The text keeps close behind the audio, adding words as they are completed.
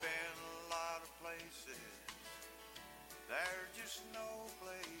There's just no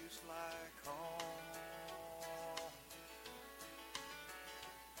place like home.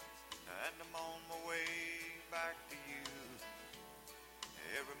 And I'm on my way back to you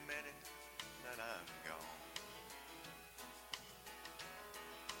every minute that I'm gone.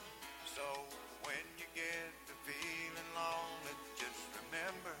 So when you get to feeling lonely, just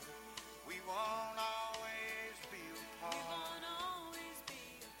remember we won't always be apart. We won't always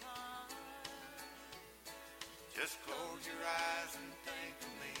be apart. Just close your eyes and think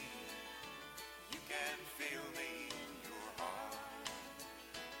of me. You can feel me in your heart.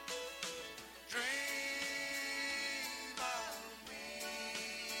 Dream of me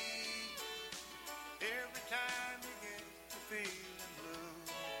every time you get to feeling blue.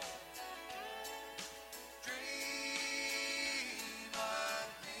 Dream of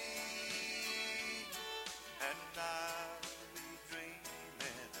me, and I'll be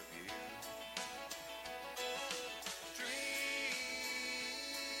dreaming of you. Dream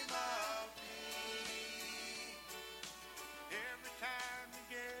of me every time you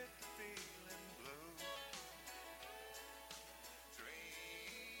get to feeling blue. Dream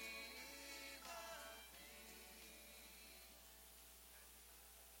of me.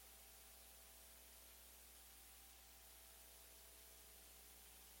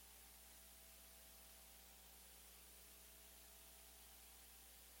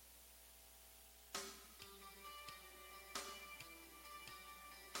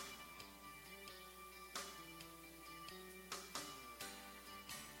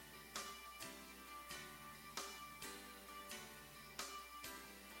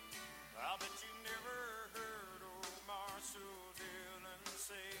 I bet you never heard old Marshall Dillon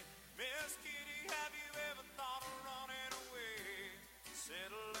say, Miss Kitty, have you ever thought of running away?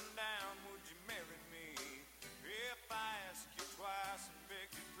 Settling down, would you marry me? If I ask you twice and beg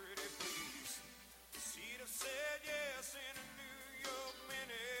you pretty please. She'd have said yes in a New York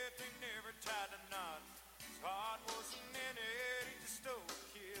minute. They never tied a knot. His heart wasn't in it. He just stole a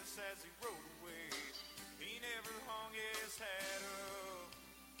kiss as he rode away. He never hung his hat up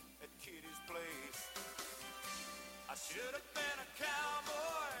at Kitty's place. I should have been a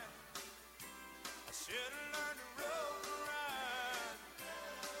cowboy. I should have learned to roll and ride.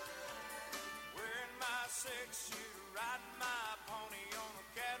 Wearing my six-shooter, riding my pony on a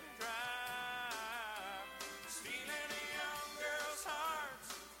cattle drive. Stealing a young girl's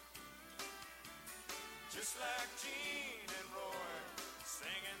hearts, just like Gene and Roy,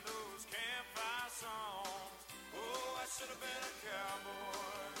 singing those campfire songs. Oh, I should have been a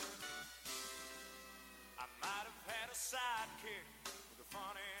cowboy. I might have had a sidekick with a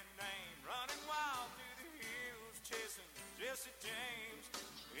funny name, running wild through the hills, chasing Jesse James,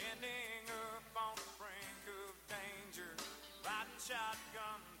 ending up on the brink of danger, riding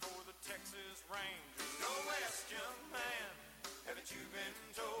shotgun for the Texas Rangers. No West, young man, haven't you been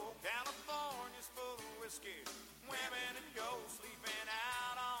told? California's full of whiskey, women and ghosts, sleeping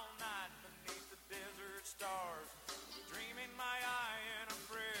out all night beneath the desert stars, dreaming my eye in a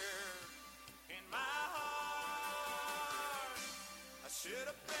prayer in my heart. I should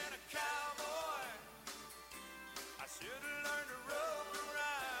have been a cowboy. I should have learned to roll and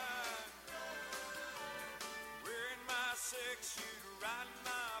ride. Wearing my six-shooter, riding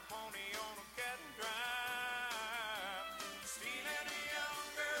my pony on a cattle drive. Stealing a young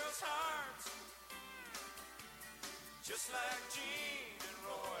girl's hearts, just like Gene and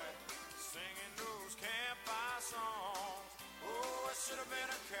Roy, singing those campfire songs. Oh, I should have been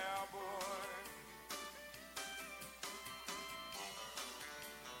a cowboy.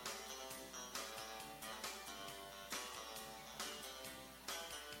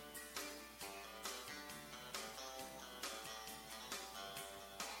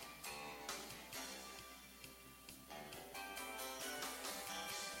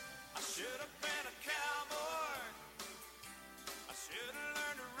 I should have been a cowboy. I should have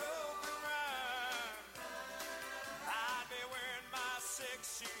learned to roll and ride. I'd be wearing my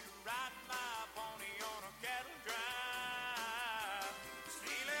six-shooter, riding my pony on a cattle drive.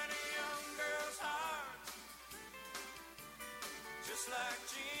 Stealing a young girl's heart, just like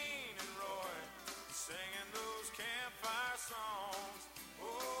Gene and Roy, singing those campfire songs.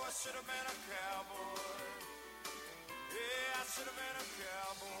 Oh, I should have been a cowboy. Yeah, I should have been a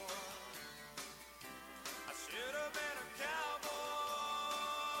cowboy. I should have been a cowboy.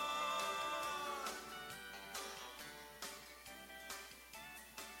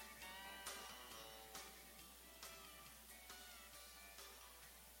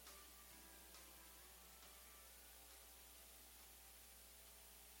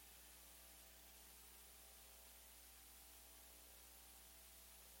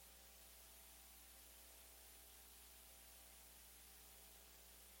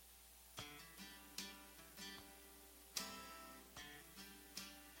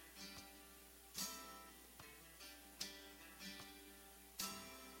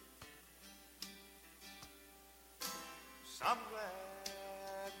 some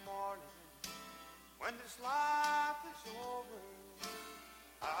glad morning when this life is over,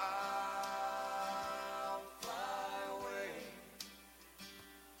 I'll fly away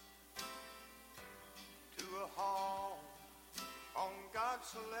to a home on God's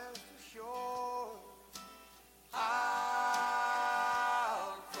celestial shore.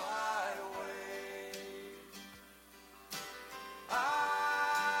 I'll fly away. I'll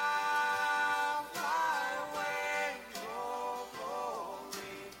fly away, oh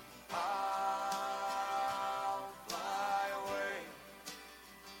glory. I'll fly away.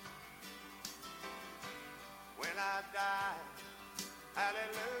 When I die,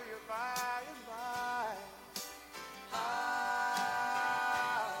 hallelujah, by and by,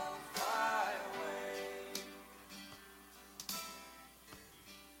 I'll fly away.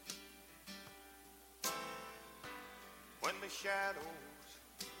 When the shadows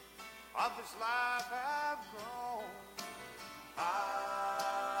of this life have grown, I'll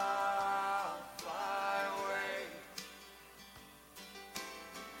fly away.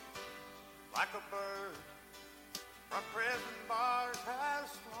 Like a bird from prison bars has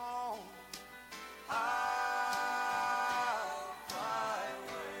flown, I'll fly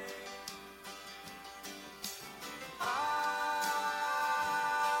away.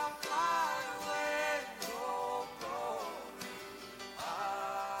 I'll fly away, oh glory.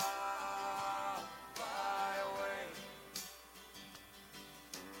 I'll fly away.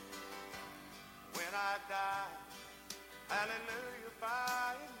 When I die, hallelujah,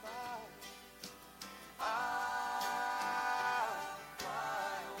 by and by, I'll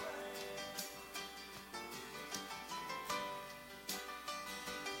fly away.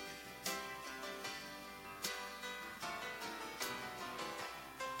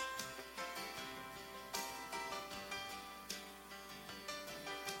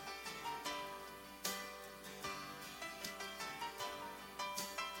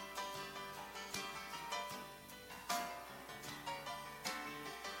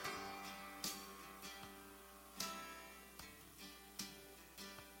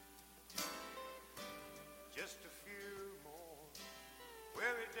 Just a few more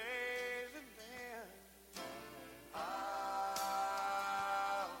weary days and then I'll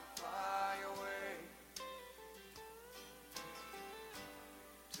fly away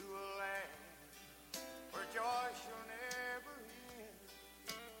to a land where joy shall never end.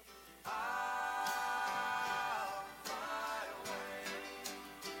 I'll fly away.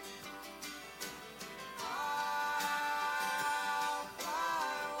 I'll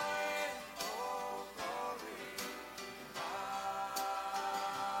fly away, oh glory.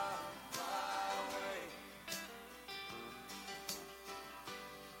 I'll fly away.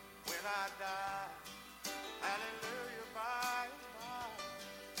 When I die, hallelujah, by and by,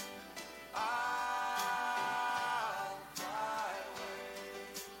 I'll fly away.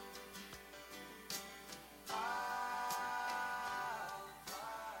 I'll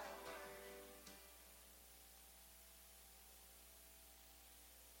fly away.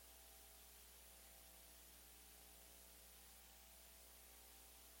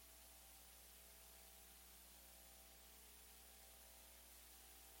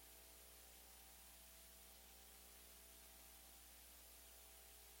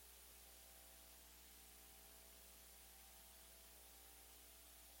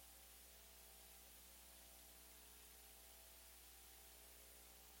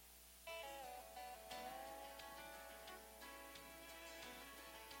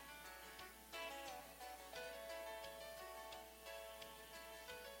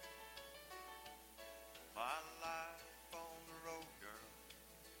 My life on the road, girl,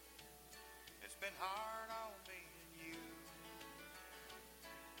 it's been hard on me and you.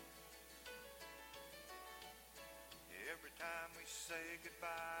 Every time we say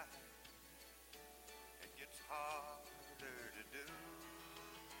goodbye, it gets harder to do.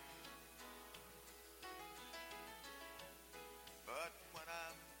 But when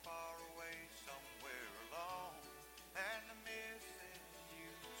I'm far away somewhere alone and the missing you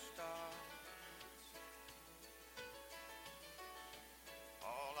starts,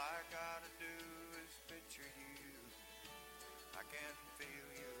 all I gotta do is picture you. I can feel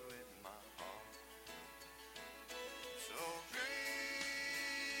you in my heart. So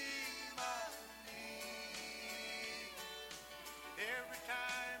dream of me. Here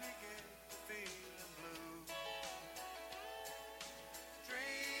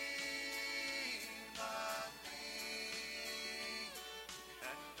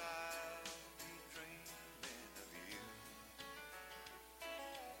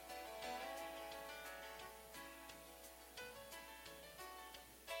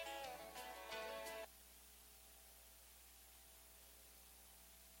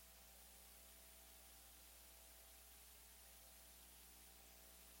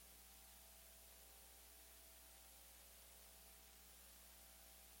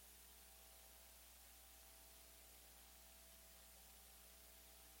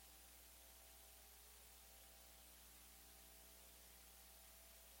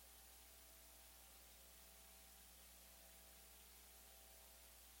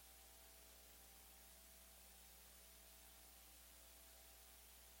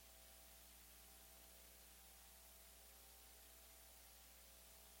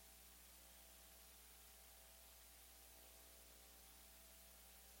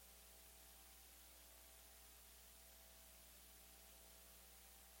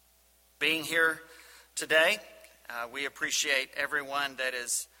being here today. We appreciate everyone that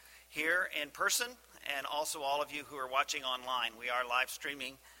is here in person and also all of you who are watching online. We are live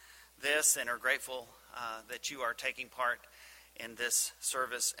streaming this and are grateful that you are taking part in this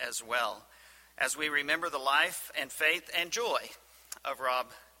service as well, as we remember the life and faith and joy of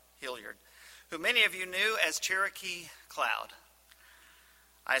Rob Hilliard, who many of you knew as Cherokee Cloud.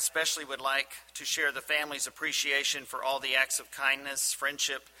 I especially would like to share the family's appreciation for all the acts of kindness,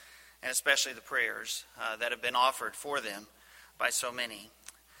 friendship, and especially the prayers that have been offered for them by so many.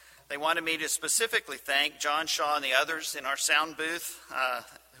 They wanted me to specifically thank John Shaw and the others in our sound booth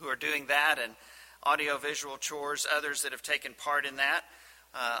who are doing that, and audio-visual chores, others that have taken part in that.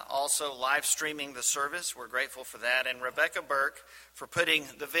 Also live streaming the service, we're grateful for that. And Rebecca Burke for putting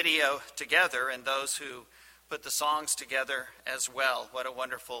the video together, and those who put the songs together as well. What a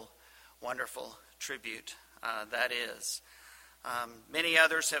wonderful, wonderful tribute that is. Many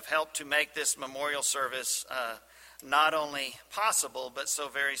others have helped to make this memorial service not only possible, but so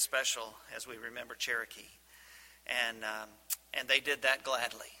very special as we remember Cherokee. And they did that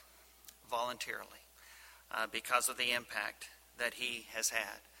gladly, voluntarily, because of the impact that he has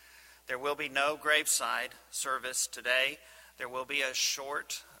had. There will be no graveside service today. There will be a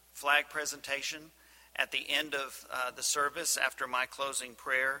short flag presentation at the end of the service after my closing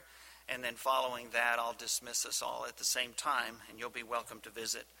prayer, and then following that I'll dismiss us all at the same time, and you'll be welcome to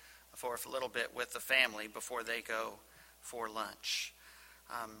visit for a little bit with the family before they go for lunch.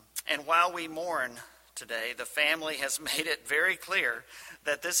 And while we mourn today, the family has made it very clear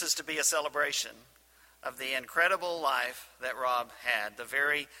that this is to be a celebration of the incredible life that Rob had, the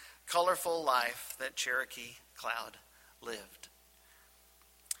very colorful life that Cherokee Cloud lived.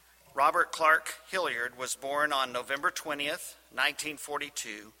 Robert Clark Hilliard was born on November 20th,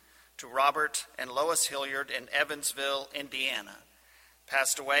 1942, to Robert and Lois Hilliard in Evansville, Indiana.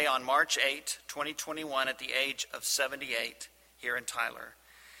 Passed away on March 8, 2021 at the age of 78 here in Tyler.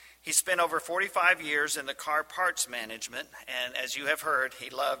 He spent over 45 years in the car parts management, and as you have heard,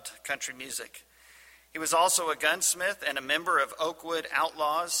 he loved country music. He was also a gunsmith and a member of Oakwood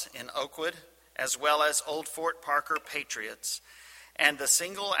Outlaws in Oakwood, as well as Old Fort Parker Patriots, and the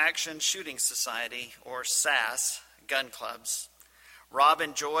Single Action Shooting Society, or SAS, gun clubs. Rob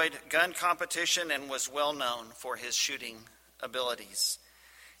enjoyed gun competition and was well known for his shooting abilities.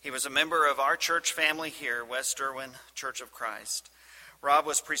 He was a member of our church family here, West Irwin Church of Christ. Rob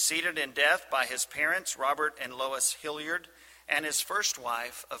was preceded in death by his parents, Robert and Lois Hilliard, and his first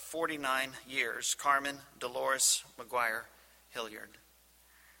wife of 49 years, Carmen Dolores McGuire Hilliard.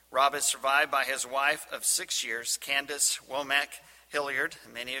 Rob is survived by his wife of 6 years, Candace Womack Hilliard,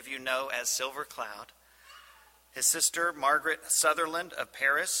 many of you know as Silver Cloud, his sister Margaret Sutherland of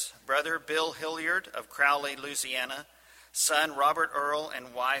Paris, brother Bill Hilliard of Crowley, Louisiana, son Robert Earl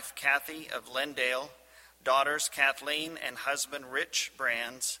and wife Kathy of Lindale, daughters Kathleen and husband Rich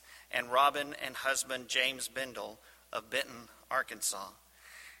Brands, and Robin and husband James Bindle of Benton, Arkansas.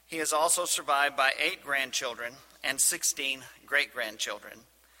 He is also survived by 8 grandchildren and 16 great-grandchildren.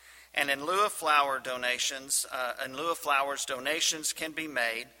 And in lieu of flowers, donations can be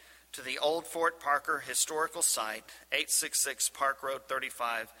made to the Old Fort Parker Historical Site, 866 Park Road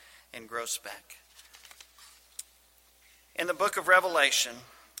 35 in Groesbeck. In the book of Revelation,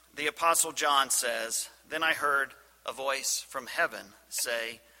 the Apostle John says, "Then I heard a voice from heaven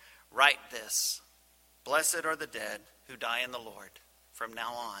say, 'Write this, blessed are the dead who die in the Lord from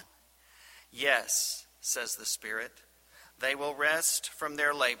now on.' Yes, says the Spirit, they will rest from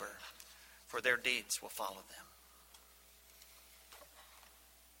their labor, for their deeds will follow them."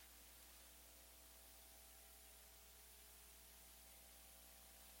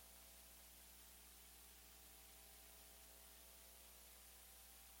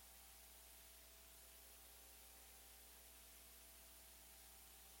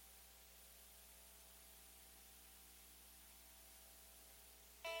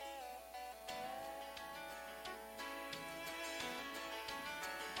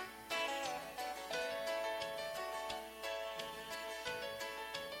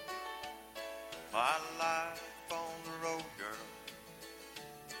 My life on the road, girl,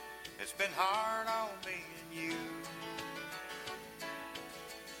 it's been hard on me and you.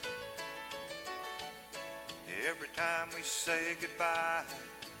 Every time we say goodbye,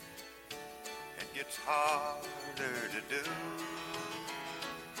 it gets harder to do.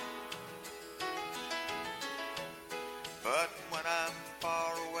 But when I'm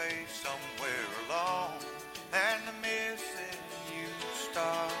far away somewhere alone and the missing you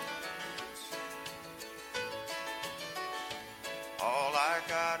starts, all I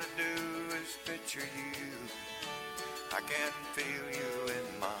gotta do is picture you. I can feel you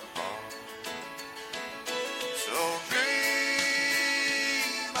in my heart. So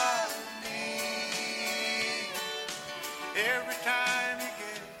dream of me every time you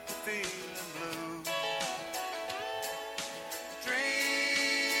get to feeling blue.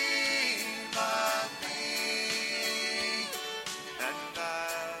 Dream of me, and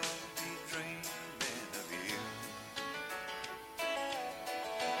I'll be dreaming of you.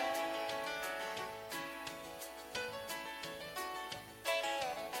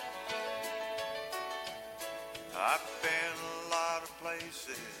 I've been a lot of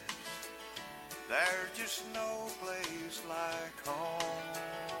places, there's just no place like home.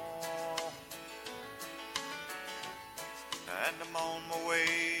 And I'm on my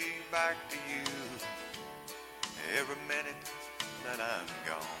way back to you every minute that I'm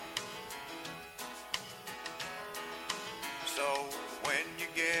gone. So when you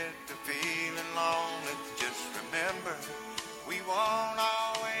get to feeling lonely, just remember we won't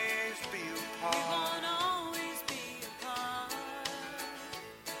always be We apart. won't always be apart.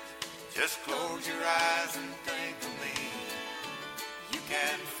 Just close your eyes and think of me. You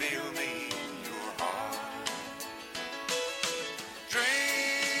can feel me in your heart.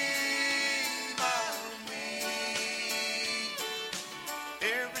 Dream of me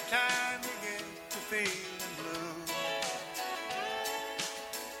every time you get to feeling blue.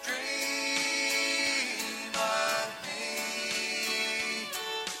 Dream of me,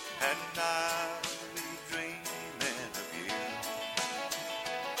 and I'll be dreaming of you.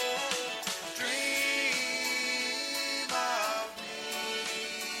 Dream of me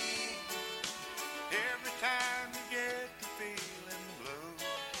every time you get to feeling blue.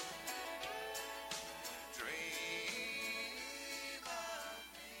 Dream of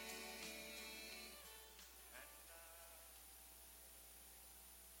me.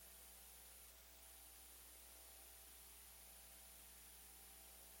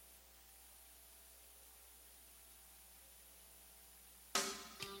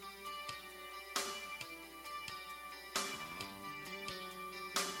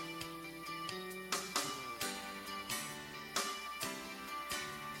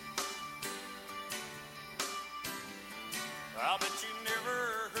 I bet you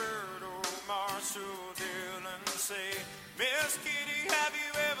never heard old Marshall Dillon say, Miss Kitty, have you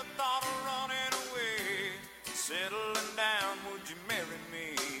ever thought of running away? Settling down, would you marry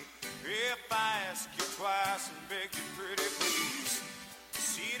me? If I ask you twice and beg you pretty please,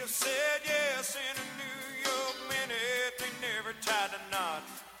 she'd have said yes in a New York minute. They never tied a knot,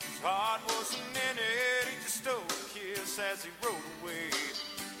 his heart wasn't in it. He just stole a kiss as he rode away.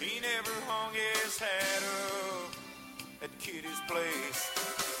 He never hung his hat up at Kitty's place.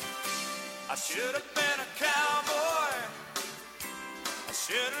 I should have been a cowboy. I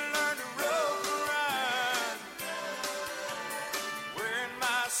should have learned to rope and ride, wearing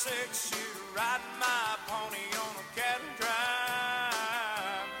my six-shooter, riding my pony on a cattle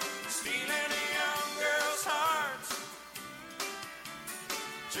drive, stealing a young girl's hearts,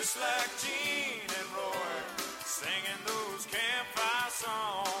 just like Gene and Roy, singing those campfire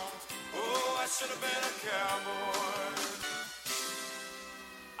songs. Oh, I should have been a cowboy.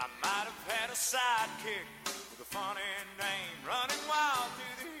 I might have had a sidekick with a funny name, running wild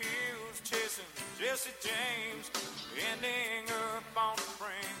through the hills, chasing Jesse James, ending up on the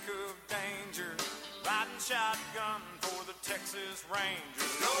brink of danger, riding shotgun for the Texas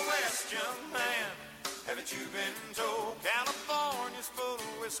Rangers. No West, young man, haven't you been told? California's full of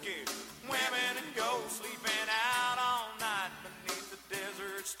whiskey, women and ghosts, sleeping out all night beneath the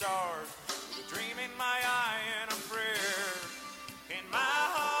desert stars, with a dream in my eye and a prayer in my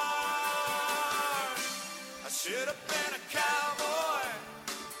heart. I should have been a cowboy.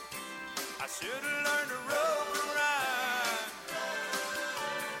 I should have learned to rope and ride,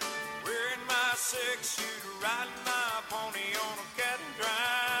 wearing my six-shooter, riding my pony on a cattle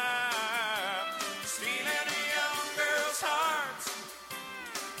drive, stealing a young girl's hearts,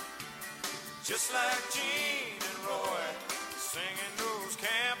 just like Gene and Roy, singing those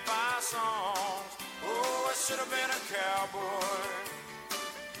campfire songs. Oh, I should have been a cowboy.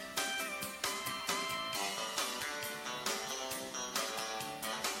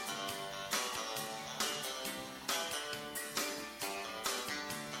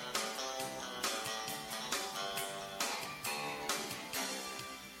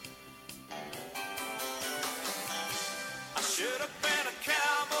 I should have been a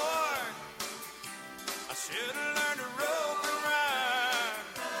cowboy. I should have learned to rope and ride.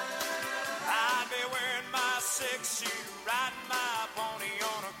 I'd be wearing my six-shooter, riding my pony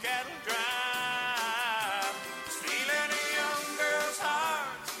on a cattle drive, stealing a young girl's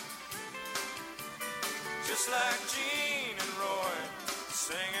heart, just like Gene and Roy,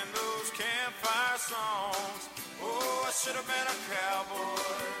 singing those campfire songs. should have been a cowboy.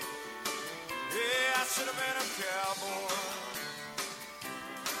 Yeah, I should have been a cowboy.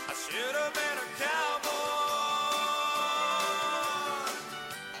 I should have been a cowboy.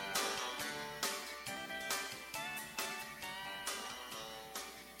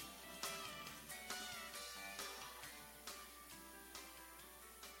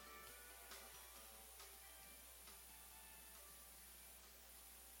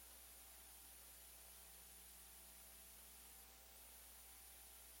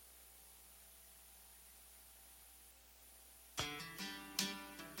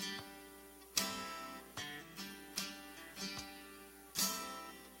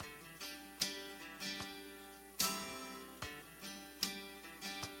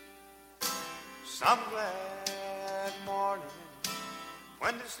 Some glad morning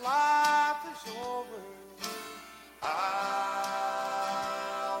when this life is over,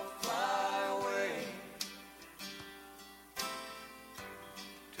 I'll fly away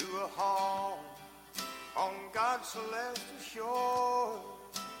to a home on God's celestial shore.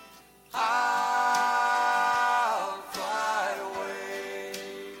 I'll fly away.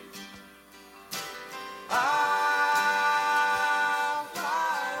 I'll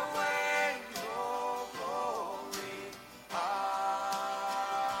fly away, oh glory.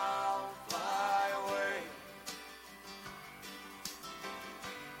 I'll fly away.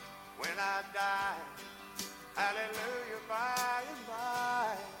 When I die, hallelujah, by and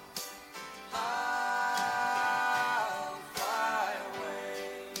by, I'll fly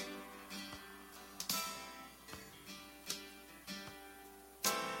away.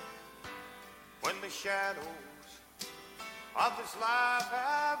 When the shadows of this life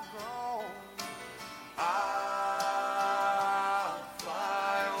have grown, I'll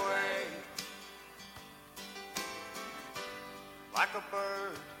fly away. Like a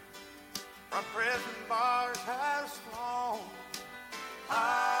bird from prison bars has flown,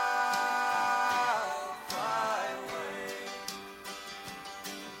 I'll fly away.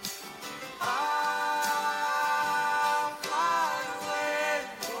 I'll fly away,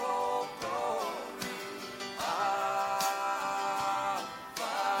 oh glory. I'll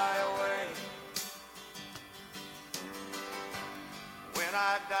fly away. When I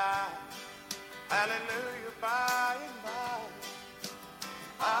die, hallelujah, by and by,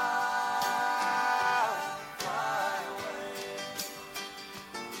 I'll fly away.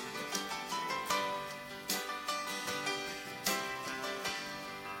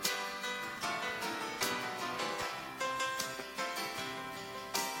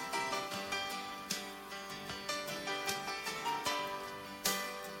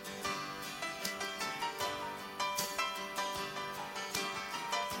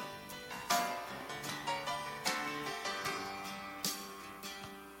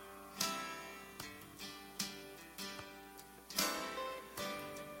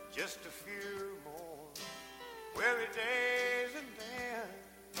 Just a few more weary days and then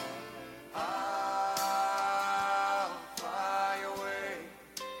I'll fly away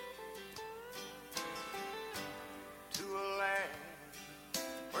to a land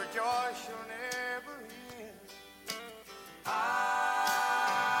where joy shall never end.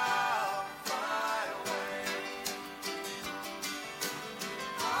 I'll fly away.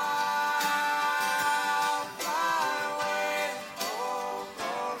 I'll fly away, oh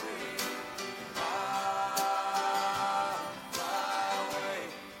glory. I'll fly away.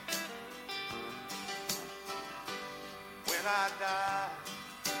 When I die,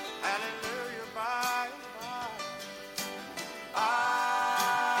 hallelujah, by and by,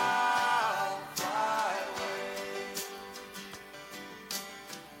 I'll fly away.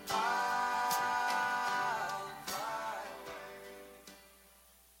 I'll fly away.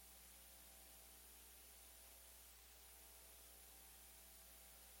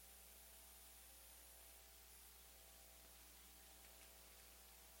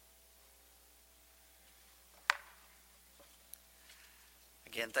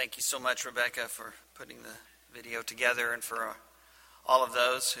 Again, thank you so much, Rebecca, for putting the video together, and for all of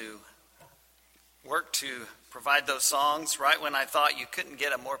those who worked to provide those songs right when I thought you couldn't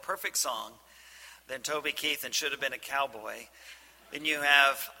get a more perfect song than Toby Keith and Should Have Been a Cowboy. Then you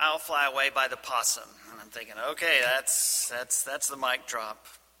have I'll Fly Away by the Possum. And I'm thinking, okay, that's the mic drop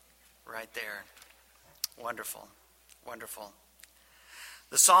right there. Wonderful, wonderful.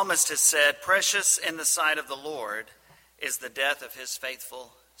 The psalmist has said, "Precious in the sight of the Lord is the death of his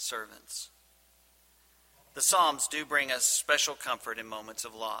faithful servants." The Psalms do bring us special comfort in moments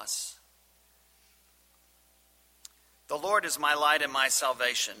of loss. The Lord is my light and my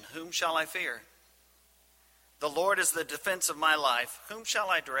salvation. Whom shall I fear? The Lord is the defense of my life. Whom shall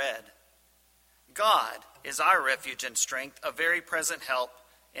I dread? God is our refuge and strength, a very present help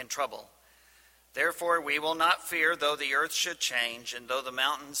in trouble. Therefore we will not fear, though the earth should change, and though the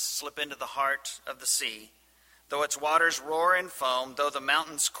mountains slip into the heart of the sea, though its waters roar and foam, though the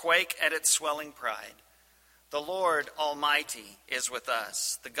mountains quake at its swelling pride. The Lord Almighty is with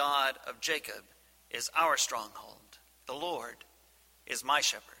us. The God of Jacob is our stronghold. The Lord is my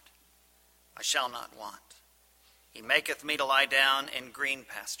shepherd. I shall not want. He maketh me to lie down in green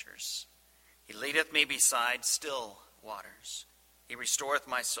pastures. He leadeth me beside still waters. He restoreth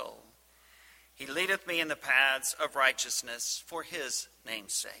my soul. He leadeth me in the paths of righteousness for his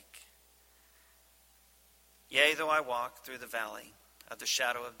name's sake. Yea, though I walk through the valley of the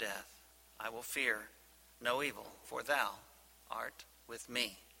shadow of death, I will fear no evil, for thou art with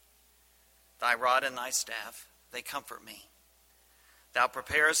me. Thy rod and thy staff, they comfort me. Thou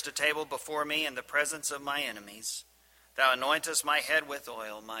preparest a table before me in the presence of my enemies. Thou anointest my head with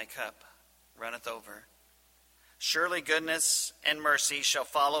oil, my cup runneth over. Surely goodness and mercy shall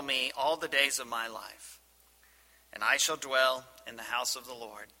follow me all the days of my life, and I shall dwell in the house of the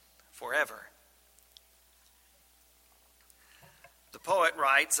Lord forever. The poet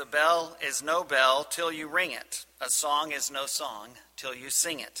writes, a bell is no bell till you ring it. A song is no song till you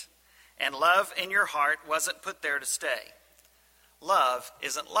sing it. And love in your heart wasn't put there to stay. Love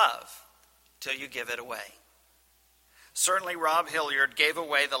isn't love till you give it away. Certainly Rob Hilliard gave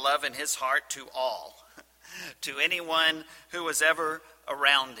away the love in his heart to all, to anyone who was ever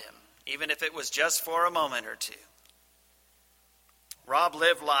around him, even if it was just for a moment or two. Rob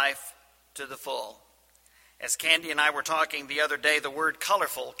lived life to the full. As Candy and I were talking the other day, the word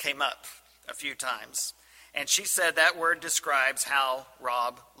colorful came up a few times. And she said that word describes how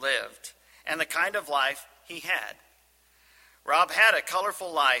Rob lived and the kind of life he had. Rob had a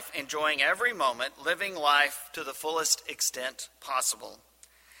colorful life, enjoying every moment, living life to the fullest extent possible.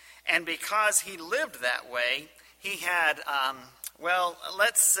 And because he lived that way, he had,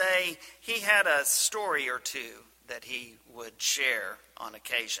 let's say he had a story or two that he would share on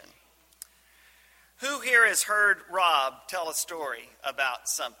occasion. Who here has heard Rob tell a story about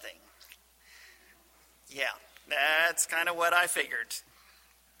something? Yeah, that's kind of what I figured.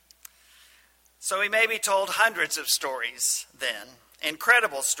 So he maybe told hundreds of stories then,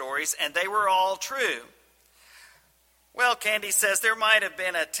 incredible stories, and they were all true. Well, Candy says there might have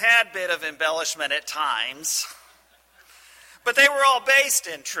been a tad bit of embellishment at times, but they were all based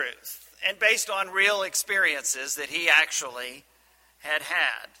in truth and based on real experiences that he actually had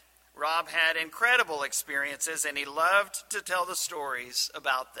had. Rob had incredible experiences, and he loved to tell the stories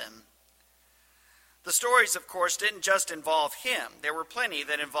about them. The stories, of course, didn't just involve him. There were plenty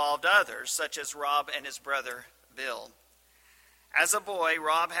that involved others, such as Rob and his brother, Bill. As a boy,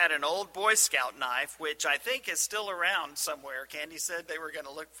 Rob had an old Boy Scout knife, which I think is still around somewhere. Candy said they were going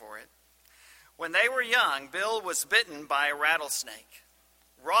to look for it. When they were young, Bill was bitten by a rattlesnake.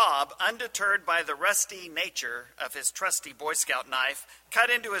 Rob, undeterred by the rusty nature of his trusty Boy Scout knife, cut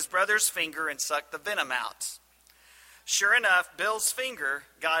into his brother's finger and sucked the venom out. Sure enough, Bill's finger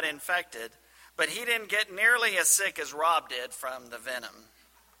got infected, but he didn't get nearly as sick as Rob did from the venom.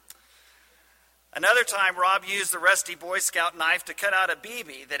 Another time, Rob used the rusty Boy Scout knife to cut out a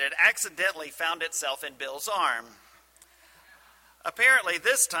BB that had accidentally found itself in Bill's arm. Apparently,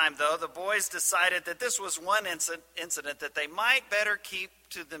 this time, though, the boys decided that this was one incident that they might better keep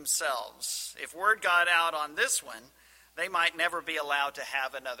to themselves. If word got out on this one, they might never be allowed to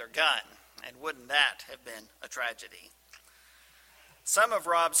have another gun. And wouldn't that have been a tragedy? Some of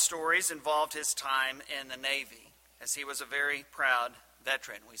Rob's stories involved his time in the Navy, as he was a very proud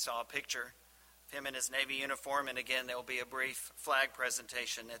veteran. We saw a picture of him in his Navy uniform, and again, there will be a brief flag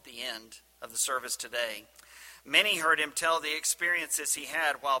presentation at the end of the service today. Many heard him tell the experiences he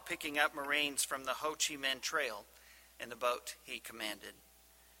had while picking up Marines from the Ho Chi Minh Trail in the boat he commanded.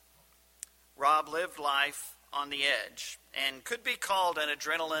 Rob lived life on the edge and could be called an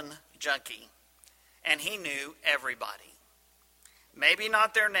adrenaline junkie, and he knew everybody. Maybe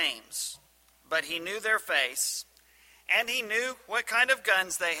not their names, but he knew their face, and he knew what kind of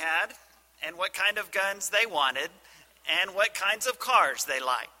guns they had, and what kind of guns they wanted, and what kinds of cars they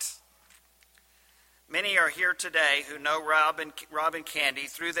liked. Many are here today who know Rob and Candy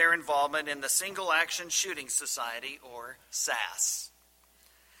through their involvement in the Single Action Shooting Society, or SAS.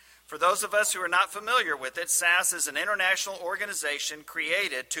 For those of us who are not familiar with it, SAS is an international organization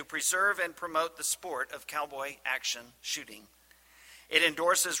created to preserve and promote the sport of cowboy action shooting. It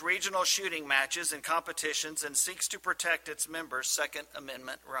endorses regional shooting matches and competitions and seeks to protect its members' Second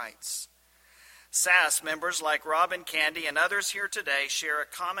Amendment rights. SAS members like Rob and Candy and others here today share a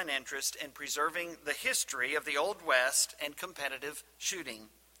common interest in preserving the history of the Old West and competitive shooting.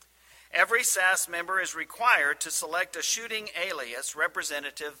 Every SAS member is required to select a shooting alias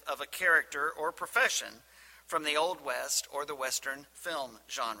representative of a character or profession from the Old West or the Western film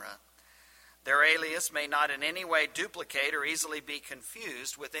genre. Their alias may not in any way duplicate or easily be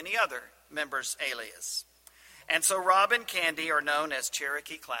confused with any other member's alias. And so Rob and Candy are known as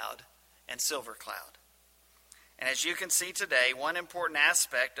Cherokee Cloud and Silver Cloud. And as you can see today, one important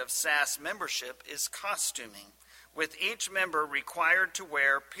aspect of SAS membership is costuming, with each member required to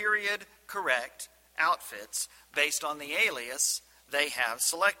wear period-correct outfits based on the alias they have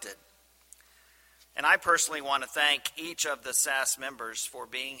selected. And I personally want to thank each of the SAS members for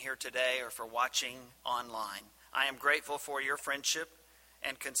being here today or for watching online. I am grateful for your friendship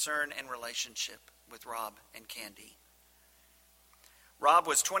and concern and relationship with Rob and Candy. Rob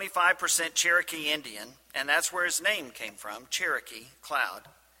was 25% Cherokee Indian, and that's where his name came from, Cherokee Cloud.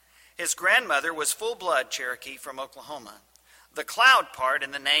 His grandmother was full-blood Cherokee from Oklahoma. The cloud part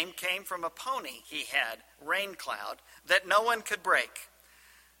in the name came from a pony he had, Rain Cloud, that no one could break.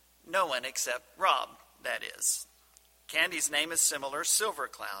 No one except Rob, that is. Candy's name is similar, Silver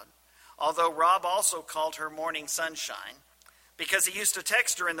Cloud, although Rob also called her Morning Sunshine because he used to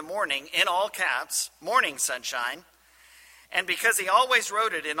text her in the morning in all caps, Morning Sunshine, and because he always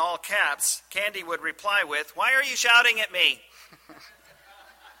wrote it in all caps, Candy would reply with, "Why are you shouting at me?"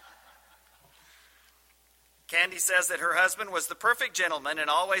 Candy says that her husband was the perfect gentleman and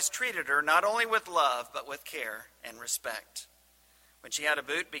always treated her not only with love, but with care and respect. When she had a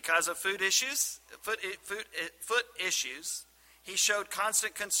boot because of foot issues, he showed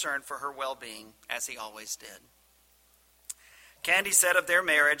constant concern for her well-being, as he always did. Candy said of their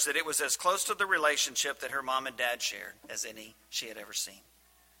marriage that it was as close to the relationship that her mom and dad shared as any she had ever seen.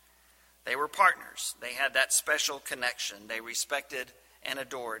 They were partners. They had that special connection. They respected and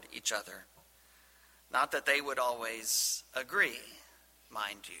adored each other. Not that they would always agree,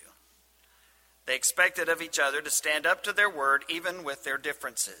 mind you. They expected of each other to stand up to their word even with their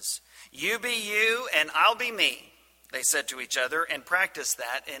differences. "You be you and I'll be me," they said to each other, and practiced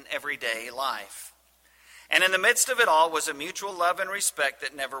that in everyday life. And in the midst of it all was a mutual love and respect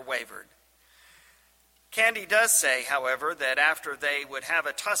that never wavered. Candy does say, however, that after they would have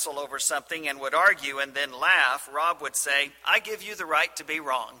a tussle over something and would argue and then laugh, Rob would say, "I give you the right to be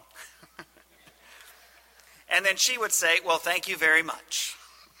wrong." And then she would say, "Well, thank you very much."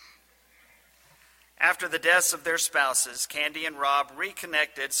 After the deaths of their spouses, Candy and Rob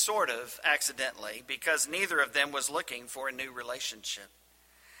reconnected sort of accidentally because neither of them was looking for a new relationship.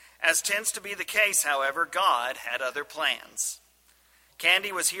 As tends to be the case, however, God had other plans.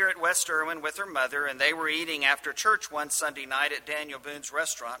 Candy was here at West Irwin with her mother, and they were eating after church one Sunday night at Daniel Boone's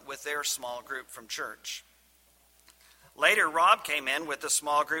restaurant with their small group from church. Later, Rob came in with the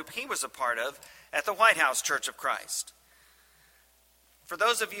small group he was a part of at the White House Church of Christ. For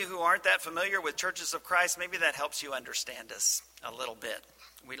those of you who aren't that familiar with Churches of Christ, maybe that helps you understand us a little bit.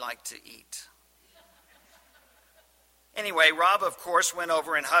 We like to eat. Anyway, Rob, of course, went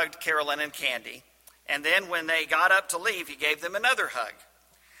over and hugged Carolyn and Candy. And then when they got up to leave, he gave them another hug.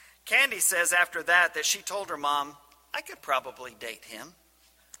 Candy says after that she told her mom, "I could probably date him."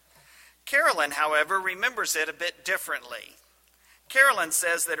 Carolyn, however, remembers it a bit differently. Carolyn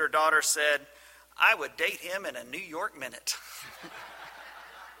says that her daughter said, "I would date him in a New York minute."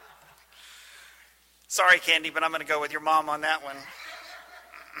 Sorry, Candy, but I'm going to go with your mom on that one.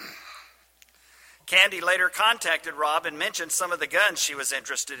 Candy later contacted Rob and mentioned some of the guns she was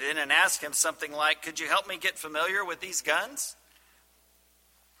interested in and asked him something like, "Could you help me get familiar with these guns?"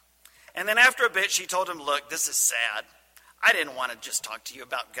 And then after a bit, she told him, "Look, this is sad. I didn't want to just talk to you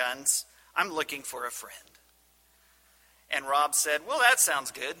about guns. I'm looking for a friend." And Rob said, "Well, that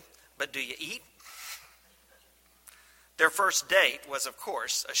sounds good, but do you eat?" Their first date was, of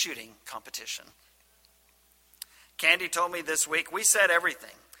course, a shooting competition. Candy told me this week, "We said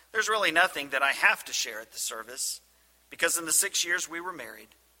everything. There's really nothing that I have to share at the service, because in the 6 years we were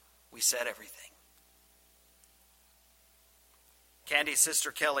married, we said everything." Candy's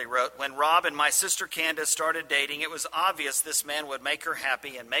sister Kelly wrote, "When Rob and my sister Candace started dating, it was obvious this man would make her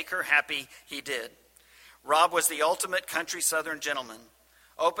happy, and make her happy he did. Rob was the ultimate country Southern gentleman,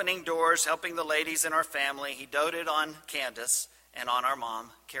 opening doors, helping the ladies in our family. He doted on Candace and on our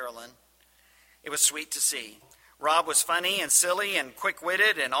mom, Carolyn. It was sweet to see. Rob was funny and silly and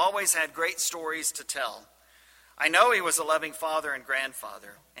quick-witted and always had great stories to tell. I know he was a loving father and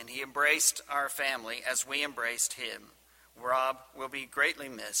grandfather, and he embraced our family as we embraced him. Rob will be greatly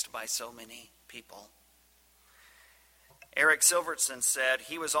missed by so many people." Eric Silvertson said,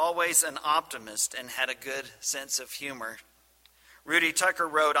 "He was always an optimist and had a good sense of humor. Rudy Tucker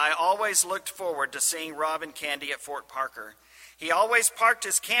wrote, "I always looked forward to seeing Rob and Candy at Fort Parker. He always parked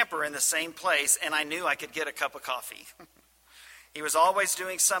his camper in the same place, and I knew I could get a cup of coffee." He was always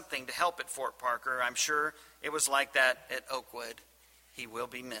doing something to help at Fort Parker. I'm sure it was like that at Oakwood. He will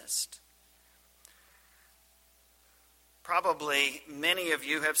be missed. Probably many of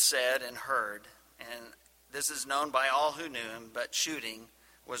you have said and heard, and this is known by all who knew him, but shooting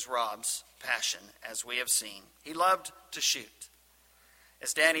was Rob's passion, as we have seen. He loved to shoot.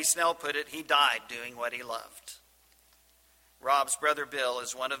 As Danny Snell put it, he died doing what he loved. Rob's brother Bill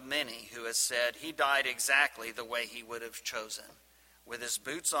is one of many who has said he died exactly the way he would have chosen, with his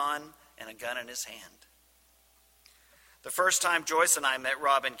boots on and a gun in his hand. The first time Joyce and I met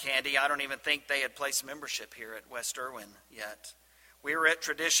Rob and Candy, I don't even think they had placed membership here at West Irwin yet. We were at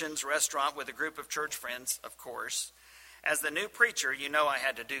Traditions Restaurant with a group of church friends, of course. As the new preacher, you know I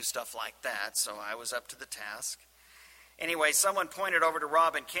had to do stuff like that, so I was up to the task. Anyway, someone pointed over to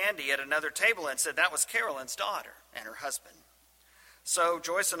Rob and Candy at another table and said that was Carolyn's daughter and her husband. So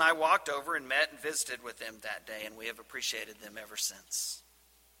Joyce and I walked over and met and visited with them that day, and we have appreciated them ever since.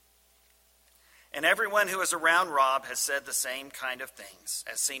 And everyone who is around Rob has said the same kind of things,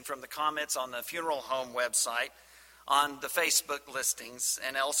 as seen from the comments on the funeral home website, on the Facebook listings,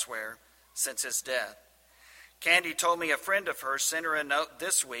 and elsewhere since his death. Candy told me a friend of hers sent her a note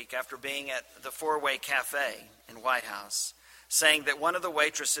this week after being at the Four-Way Cafe in White House, saying that one of the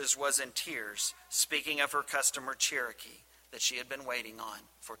waitresses was in tears, speaking of her customer Cherokee that she had been waiting on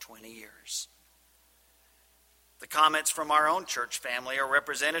for 20 years. The comments from our own church family are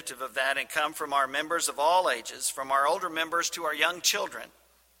representative of that and come from our members of all ages, from our older members to our young children.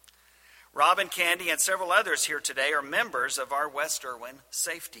 Rob and Candy and several others here today are members of our West Irwin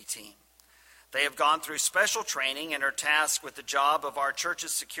safety team. They have gone through special training and are tasked with the job of our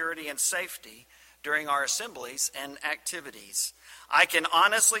church's security and safety during our assemblies and activities. I can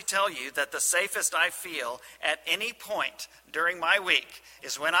honestly tell you that the safest I feel at any point during my week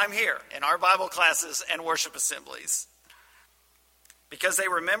is when I'm here in our Bible classes and worship assemblies. Because they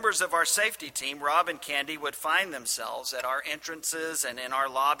were members of our safety team, Rob and Candy would find themselves at our entrances and in our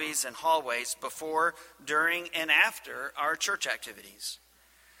lobbies and hallways before, during, and after our church activities.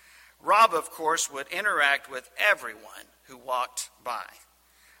 Rob, of course, would interact with everyone who walked by.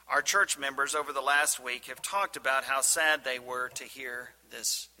 Our church members over the last week have talked about how sad they were to hear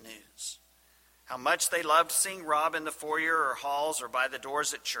this news, how much they loved seeing Rob in the foyer or halls or by the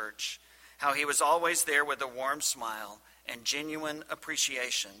doors at church, how he was always there with a warm smile and genuine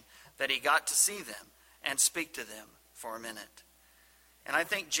appreciation that he got to see them and speak to them for a minute. And I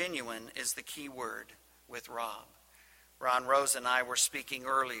think genuine is the key word with Rob. Ron Rose and I were speaking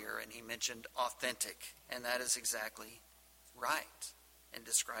earlier, and he mentioned authentic, and that is exactly right in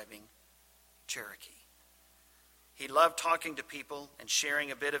describing Cherokee. He loved talking to people and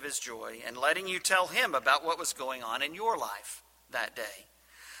sharing a bit of his joy and letting you tell him about what was going on in your life that day.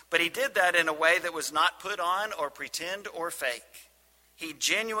 But he did that in a way that was not put on or pretend or fake. He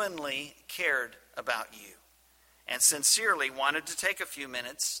genuinely cared about you and sincerely wanted to take a few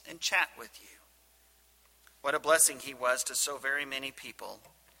minutes and chat with you. What a blessing he was to so very many people.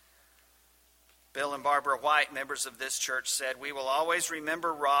 Bill and Barbara White, members of this church, said, "We will always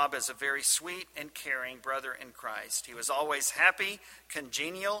remember Rob as a very sweet and caring brother in Christ. He was always happy,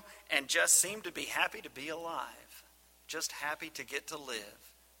 congenial, and just seemed to be happy to be alive, just happy to get to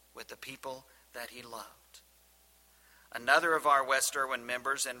live with the people that he loved." Another of our West Irwin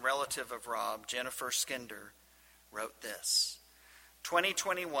members and relative of Rob, Jennifer Skinder, wrote this: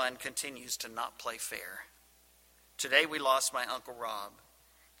 2021 continues to not play fair. Today we lost my Uncle Rob.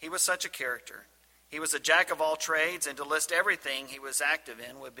 He was such a character. He was a jack of all trades, and to list everything he was active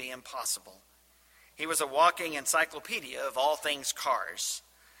in would be impossible. He was a walking encyclopedia of all things cars.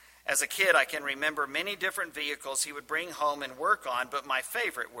 As a kid, I can remember many different vehicles he would bring home and work on, but my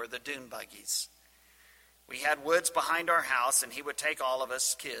favorite were the dune buggies. We had woods behind our house, and he would take all of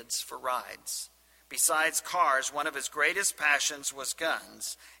us kids for rides. Besides cars, one of his greatest passions was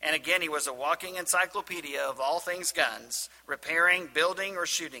guns. And again, he was a walking encyclopedia of all things guns, repairing, building, or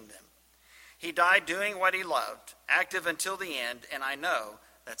shooting them. He died doing what he loved, active until the end, and I know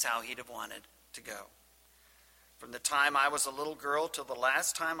that's how he'd have wanted to go. From the time I was a little girl till the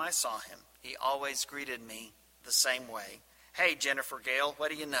last time I saw him, he always greeted me the same way. "Hey, Jennifer Gale, what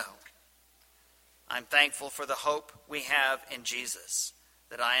do you know?" I'm thankful for the hope we have in Jesus,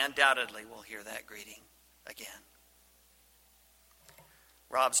 that I undoubtedly will hear that greeting again.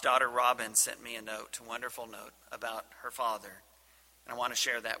 Rob's daughter Robin sent me a wonderful note about her father, and I want to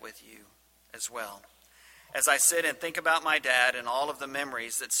share that with you as well. As I sit and think about my dad and all of the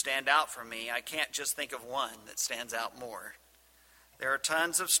memories that stand out for me, I can't just think of one that stands out more. There are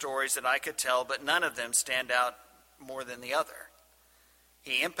tons of stories that I could tell, but none of them stand out more than the other.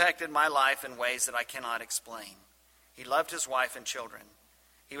 He impacted my life in ways that I cannot explain. He loved his wife and children.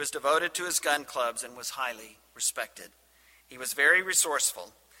 He was devoted to his gun clubs and was highly respected. He was very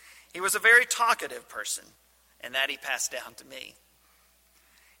resourceful. He was a very talkative person, and that he passed down to me.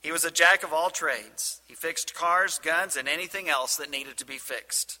 He was a jack of all trades. He fixed cars, guns, and anything else that needed to be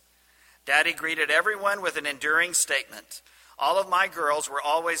fixed. Daddy greeted everyone with an enduring statement. All of my girls were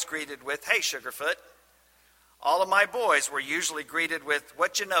always greeted with, "Hey, Sugarfoot." All of my boys were usually greeted with,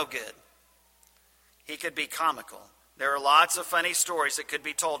 "What you know good." He could be comical. There are lots of funny stories that could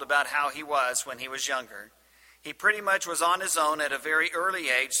be told about how he was when he was younger. He pretty much was on his own at a very early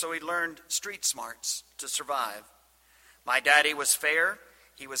age, so he learned street smarts to survive. My daddy was fair.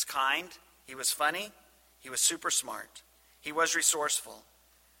 He was kind. He was funny. He was super smart. He was resourceful.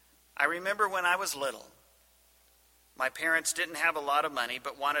 I remember when I was little, my parents didn't have a lot of money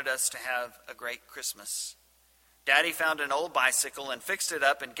but wanted us to have a great Christmas. Daddy found an old bicycle and fixed it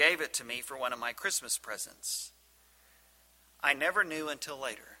up and gave it to me for one of my Christmas presents. I never knew until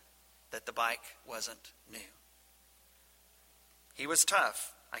later that the bike wasn't new. He was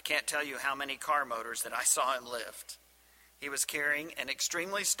tough. I can't tell you how many car motors that I saw him lift. He was caring and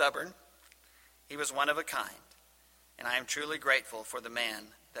extremely stubborn. He was one of a kind, and I am truly grateful for the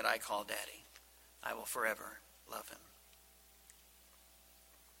man that I call Daddy. I will forever love him.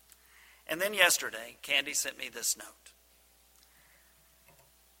 And then yesterday, Candy sent me this note.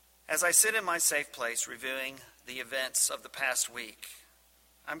 As I sit in my safe place reviewing the events of the past week,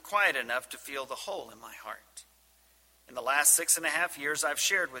 I'm quiet enough to feel the hole in my heart. In the last 6.5 years I've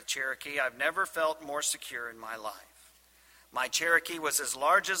shared with Cherokee, I've never felt more secure in my life. My Cherokee was as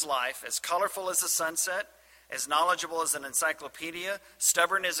large as life, as colorful as a sunset, as knowledgeable as an encyclopedia,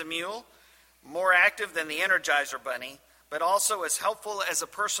 stubborn as a mule, more active than the Energizer Bunny, but also as helpful as a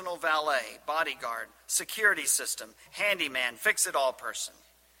personal valet, bodyguard, security system, handyman, fix-it-all person.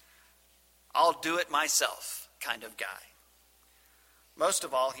 I'll do it myself kind of guy. Most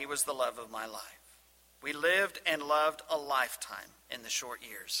of all, he was the love of my life. We lived and loved a lifetime in the short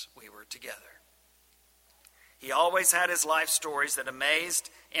years we were together. He always had his life stories that amazed,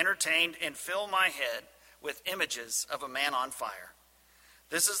 entertained, and filled my head with images of a man on fire.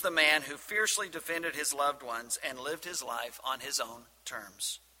 This is the man who fiercely defended his loved ones and lived his life on his own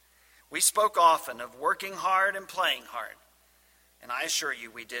terms. We spoke often of working hard and playing hard, and I assure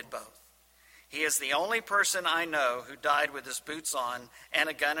you we did both. He is the only person I know who died with his boots on and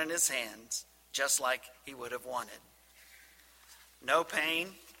a gun in his hands, just like he would have wanted. No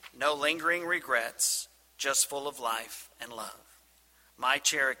pain, no lingering regrets, just full of life and love. My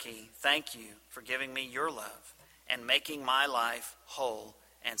Cherokee, thank you for giving me your love and making my life whole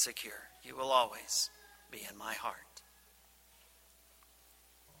and secure. You will always be in my heart.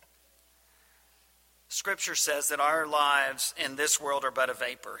 Scripture says that our lives in this world are but a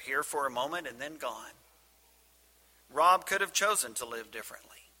vapor, here for a moment and then gone. Rob could have chosen to live differently.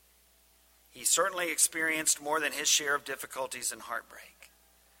 He certainly experienced more than his share of difficulties and heartbreak.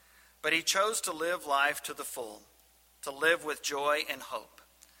 But he chose to live life to the full, to live with joy and hope,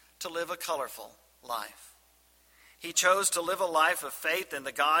 to live a colorful life. He chose to live a life of faith in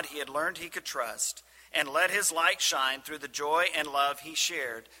the God he had learned he could trust, and let his light shine through the joy and love he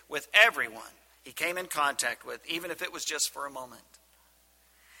shared with everyone he came in contact with, even if it was just for a moment.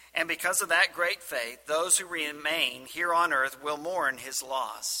 And because of that great faith, those who remain here on earth will mourn his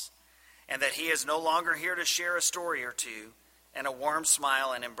loss, and that he is no longer here to share a story or two and a warm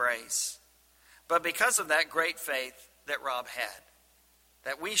smile and embrace. But because of that great faith that Rob had,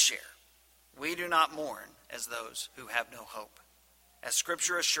 that we share, we do not mourn as those who have no hope, as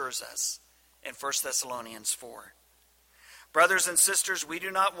Scripture assures us in 1 Thessalonians 4. Brothers and sisters, we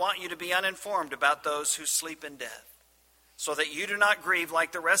do not want you to be uninformed about those who sleep in death, so that you do not grieve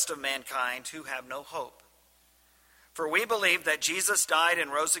like the rest of mankind who have no hope. For we believe that Jesus died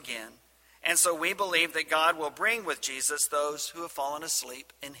and rose again, and so we believe that God will bring with Jesus those who have fallen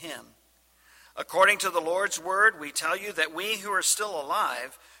asleep in him. According to the Lord's word, we tell you that we who are still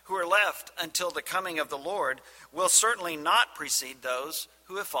alive, who are left until the coming of the Lord, will certainly not precede those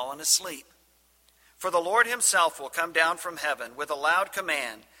who have fallen asleep. For the Lord himself will come down from heaven with a loud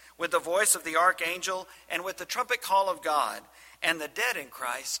command, with the voice of the archangel, and with the trumpet call of God, and the dead in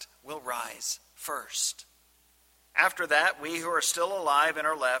Christ will rise first. After that, we who are still alive and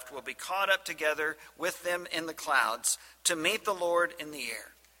are left will be caught up together with them in the clouds to meet the Lord in the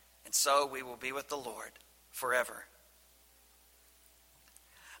air. And so we will be with the Lord forever.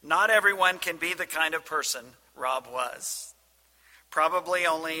 Not everyone can be the kind of person Rob was. Probably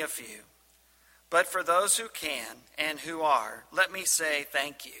only a few. But for those who can and who are, let me say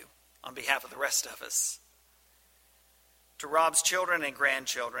thank you on behalf of the rest of us. To Rob's children and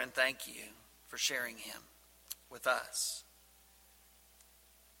grandchildren, thank you for sharing him with us.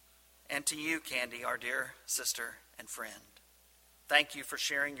 And to you, Candy, our dear sister and friend, thank you for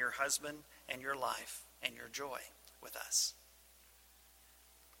sharing your husband and your life and your joy with us.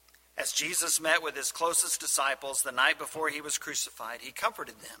 As Jesus met with his closest disciples the night before he was crucified, he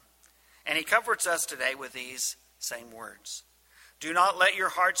comforted them. And he comforts us today with these same words. Do not let your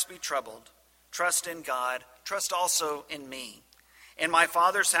hearts be troubled. Trust in God. Trust also in me. In my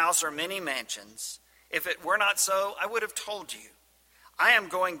Father's house are many mansions. If it were not so, I would have told you. I am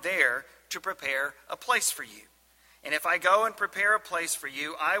going there to prepare a place for you. And if I go and prepare a place for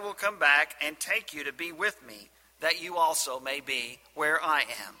you, I will come back and take you to be with me, that you also may be where I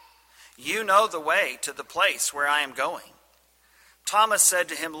am. You know the way to the place where I am going. Thomas said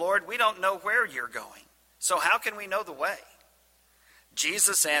to him, Lord, we don't know where you're going, so how can we know the way?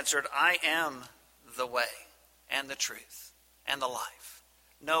 Jesus answered, I am the way and the truth and the life.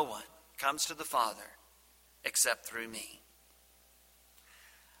 No one comes to the Father except through me.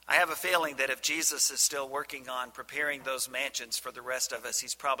 I have a feeling that if Jesus is still working on preparing those mansions for the rest of us,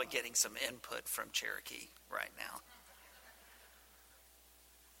 he's probably getting some input from Cherokee right now.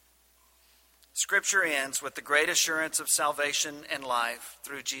 Scripture ends with the great assurance of salvation and life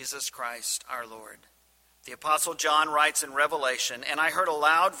through Jesus Christ our Lord. The Apostle John writes in Revelation, and I heard a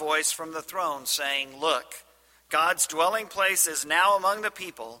loud voice from the throne saying, Look, God's dwelling place is now among the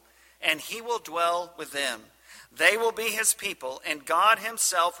people, and he will dwell with them. They will be his people, and God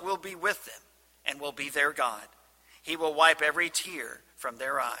himself will be with them and will be their God. He will wipe every tear from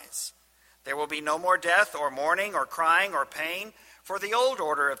their eyes. There will be no more death or mourning or crying or pain, for the old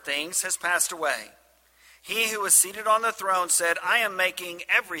order of things has passed away. He who was seated on the throne said, I am making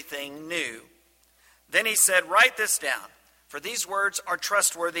everything new. Then he said, Write this down, for these words are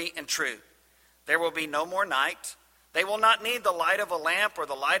trustworthy and true. There will be no more night. They will not need the light of a lamp or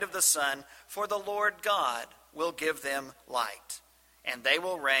the light of the sun, for the Lord God will give them light, and they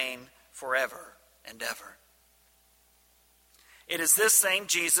will reign forever and ever. It is this same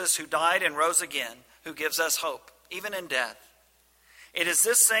Jesus who died and rose again who gives us hope, even in death. It is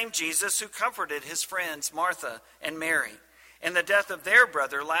this same Jesus who comforted his friends Martha and Mary in the death of their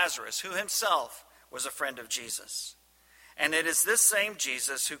brother Lazarus, who himself was a friend of Jesus. And it is this same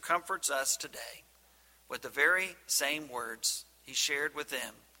Jesus who comforts us today with the very same words he shared with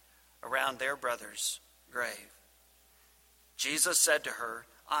them around their brother's grave. Jesus said to her,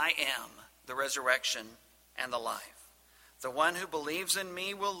 I am the resurrection and the life. The one who believes in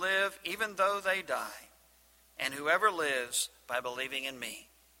me will live even though they die. And whoever lives by believing in me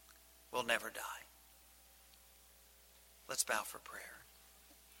will never die. Let's bow for prayer.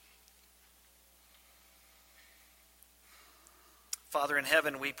 Father in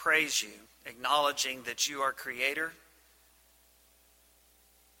heaven, we praise you, acknowledging that you are creator,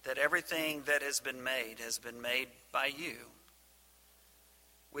 that everything that has been made by you.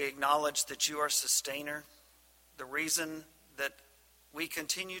 We acknowledge that you are sustainer. The reason that we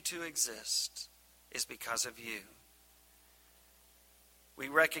continue to exist is because of you. We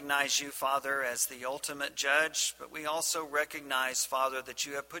recognize you, Father, as the ultimate judge, but we also recognize, Father, that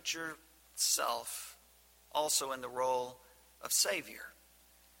you have put yourself also in the role of Savior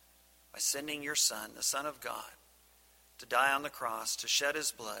by sending your Son, the Son of God, to die on the cross, to shed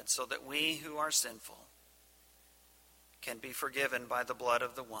his blood, so that we who are sinful can be forgiven by the blood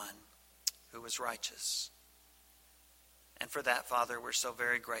of the one who is righteous. And for that, Father, we're so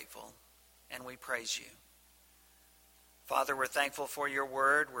very grateful, and we praise you. Father, we're thankful for your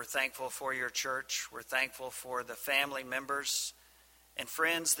word. We're thankful for your church. We're thankful for the family members and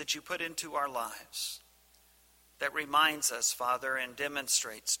friends that you put into our lives that reminds us, Father, and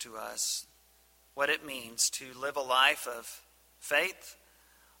demonstrates to us what it means to live a life of faith,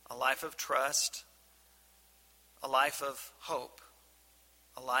 a life of trust, a life of hope,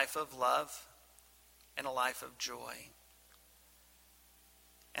 a life of love, and a life of joy.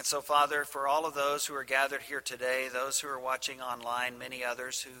 And so, Father, for all of those who are gathered here today, those who are watching online, many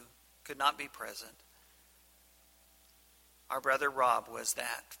others who could not be present, our brother Rob was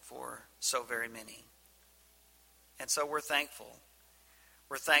that for so very many. And so we're thankful.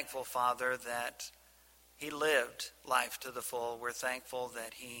 We're thankful, Father, that he lived life to the full. We're thankful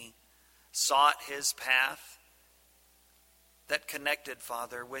that he sought his path that connected,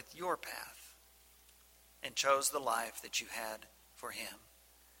 Father, with your path and chose the life that you had for him.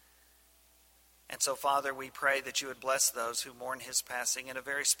 And so, Father, we pray that you would bless those who mourn his passing in a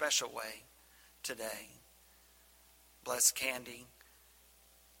very special way today. Bless Candy.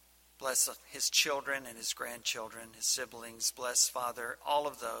 Bless his children and his grandchildren, his siblings. Bless, Father, all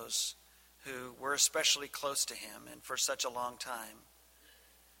of those who were especially close to him and for such a long time.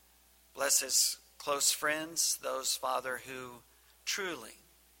 Bless his close friends, those, Father, who truly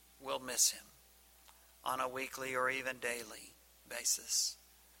will miss him on a weekly or even daily basis.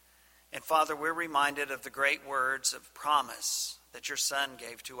 And Father, we're reminded of the great words of promise that your Son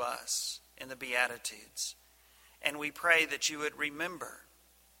gave to us in the Beatitudes. And we pray that you would remember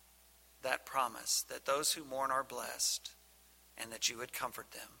that promise, that those who mourn are blessed, and that you would comfort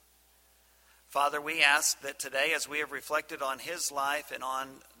them. Father, we ask that today, as we have reflected on his life and on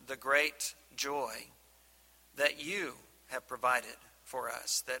the great joy that you have provided for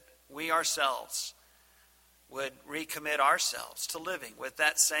us, that we ourselves would recommit ourselves to living with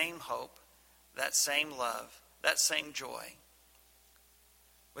that same hope, that same love, that same joy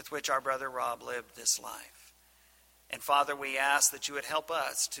with which our brother Rob lived this life. And Father, we ask that you would help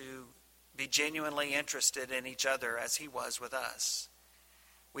us to be genuinely interested in each other as he was with us.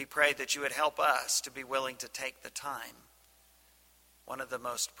 We pray that you would help us to be willing to take the time, one of the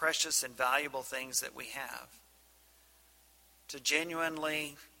most precious and valuable things that we have, to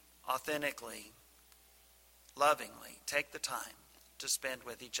genuinely, authentically, lovingly take the time to spend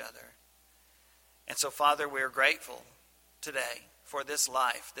with each other. And so, Father, we are grateful today for this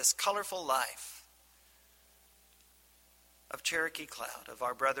life, this colorful life of Cherokee Cloud, of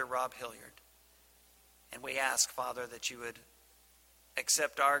our brother Rob Hilliard. And we ask, Father, that you would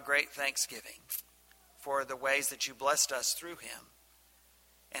accept our great thanksgiving for the ways that you blessed us through him.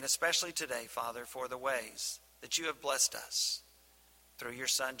 And especially today, Father, for the ways that you have blessed us through your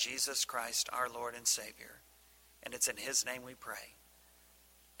Son, Jesus Christ, our Lord and Savior. And it's in his name we pray.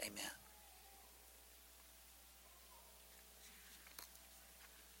 Amen.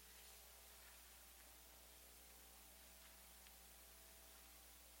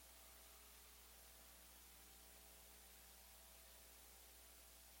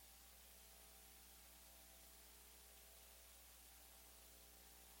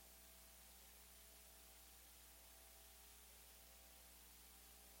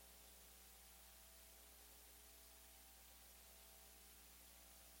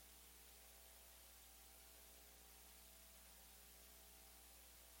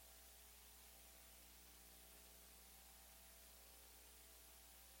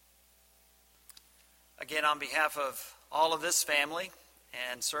 Again, on behalf of all of this family,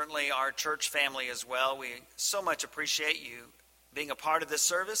 and certainly our church family as well, we so much appreciate you being a part of this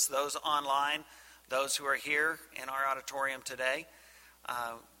service, those online, those who are here in our auditorium today.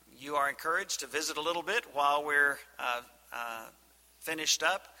 You are encouraged to visit a little bit while we're finished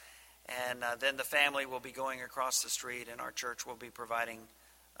up, and then the family will be going across the street, and our church will be providing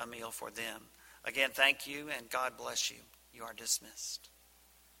a meal for them. Again, thank you, and God bless you. You are dismissed.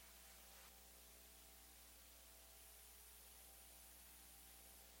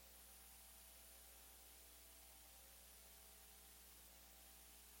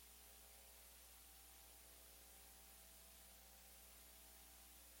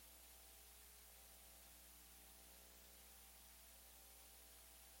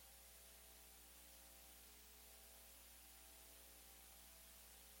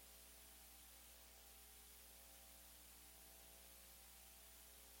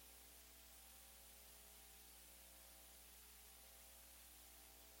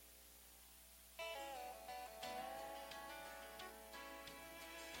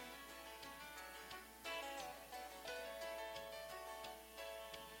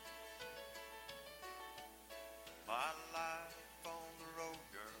 My life on the road,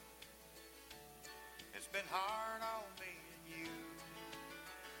 girl, it's been hard on me and you.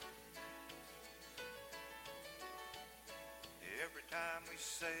 Every time we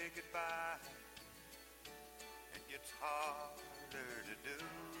say goodbye, it gets harder to do.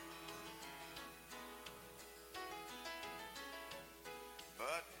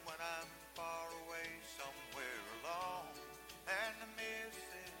 But when I'm far away somewhere alone and the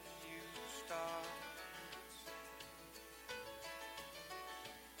missing you starts,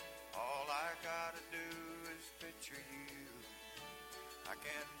 all I gotta do is picture you. I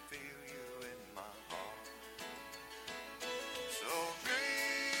can feel you in my heart. So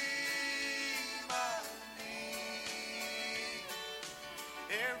dream of me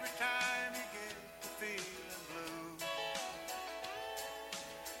every time you get the feeling blue.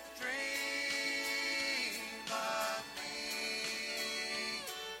 Dream of me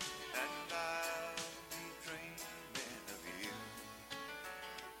and I'll be dreaming of you.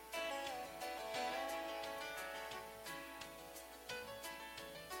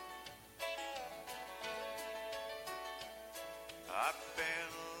 I've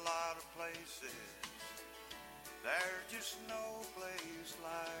been a lot just no place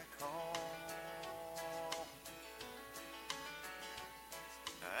like home.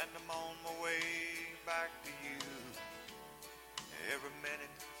 And I'm on my way back to you every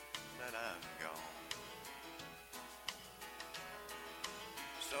minute that I'm gone.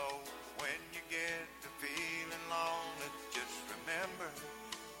 So when you get to feeling lonely, just remember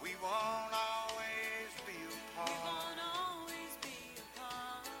we won't always be We apart. won't always be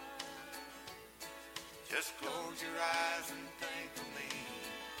apart. Just close your eyes and think of me.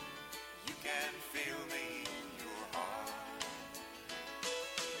 You can feel me in your heart.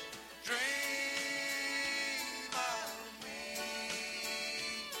 Dream of me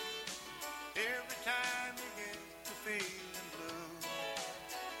every time you get to feeling blue.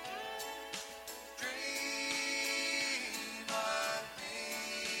 Dream of me,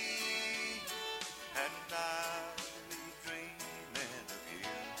 and I'll be dreaming of you.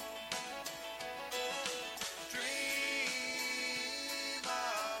 Dream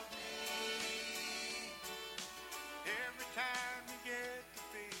of me every time you get to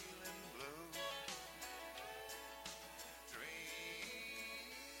feeling blue. Dream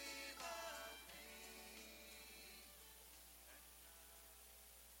of me.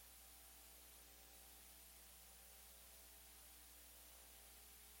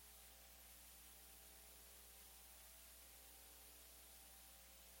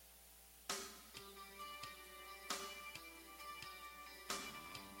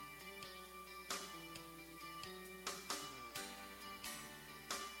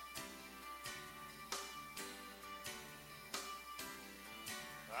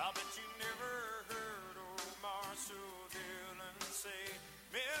 I bet you never heard old Marshall Dillon say,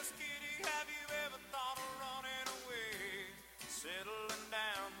 Miss Kitty, have you ever thought of running away? Settling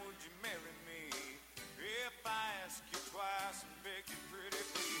down, would you marry me? If I ask you twice and beg you pretty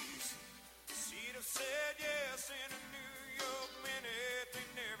please. She'd have said yes in a New York minute. They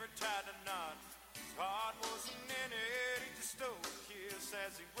never tied a knot. His heart wasn't in it. He just stole a kiss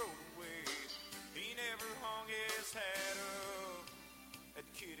as he rode away. He never hung his hat up at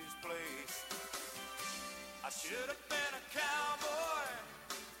Kitty's place. I should have been a cowboy.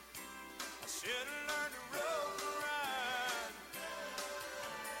 I should have learned to rope and ride.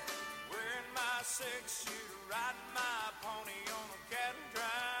 Wearing my six-shooter, riding my pony on a cattle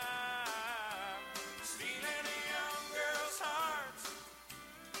drive. Stealing a young girl's hearts,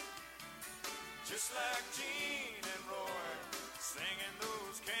 just like Gene and Roy, singing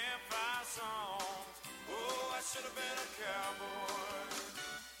those campfire songs. Oh, I should have been a cowboy.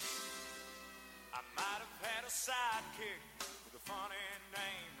 I might have had a sidekick with a funny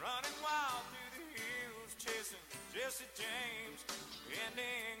name, running wild through the hills, chasing Jesse James,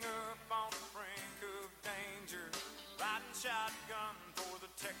 ending up on the brink of danger, riding shotgun for the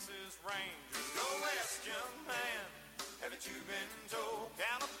Texas Rangers. Go west, young man, haven't you been told?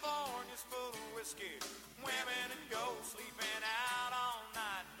 California's full of whiskey, women and gold, sleeping out all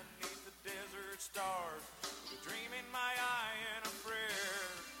night beneath the desert stars, with a dream in my eye and a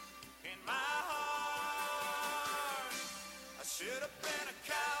prayer in my heart. I should have been a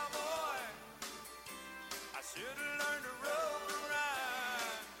cowboy. I should have learned to rope and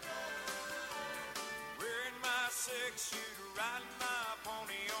ride. Wearing my six-shooter, riding my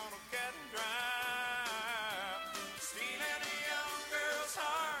pony on a cattle drive. Stealing a young girl's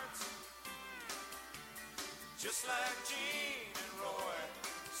hearts, just like Gene and Roy,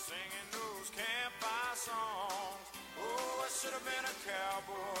 singing those campfire songs. Oh, I should have been a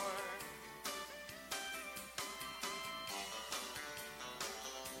cowboy.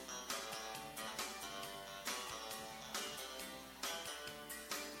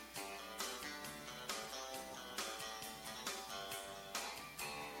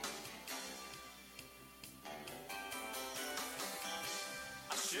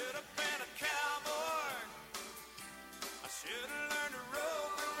 I should have been a cowboy. I should have learned to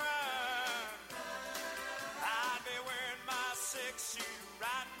rope and ride. I'd be wearing my six-shooter,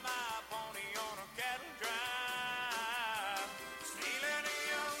 riding my pony on a cattle drive. Stealing a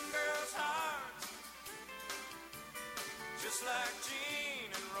young girl's heart, just like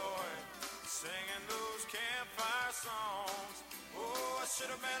Gene and Roy, singing those campfire songs. Oh, I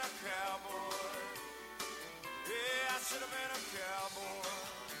should have been a cowboy. Yeah, I should have been a cowboy.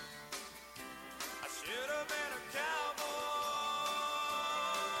 I should have been a cowboy.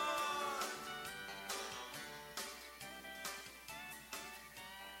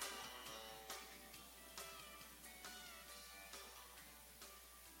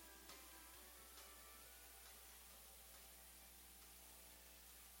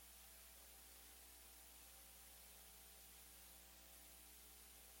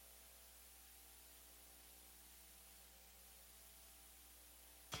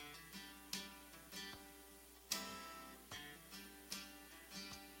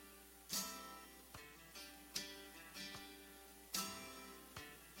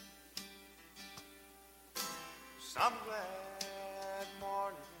 some glad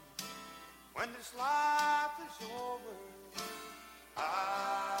morning when this life is over,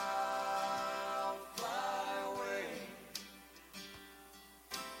 I'll fly away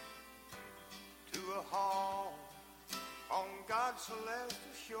to a home on God's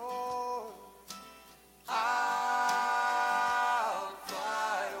celestial shore. I'll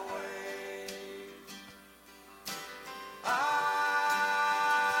fly away. I'll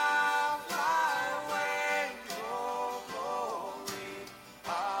fly away to your glory.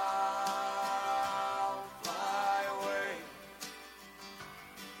 I'll fly away.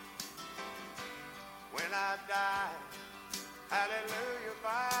 When I die, hallelujah,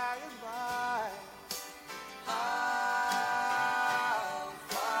 by and by, I'll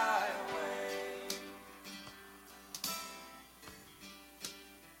fly away.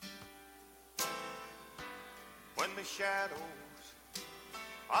 When the shadows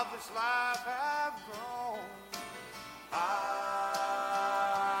of this life have grown, I'll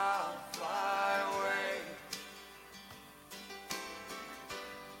fly away.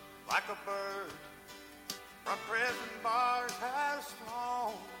 Like a bird from prison bars has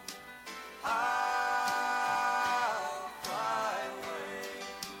flown, I'll fly away.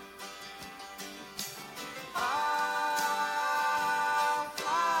 I'll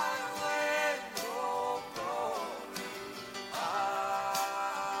fly away to your glory. I'll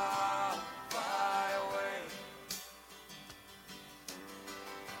fly away.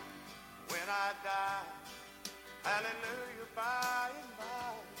 When I die, hallelujah, by and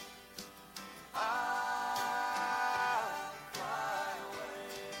by,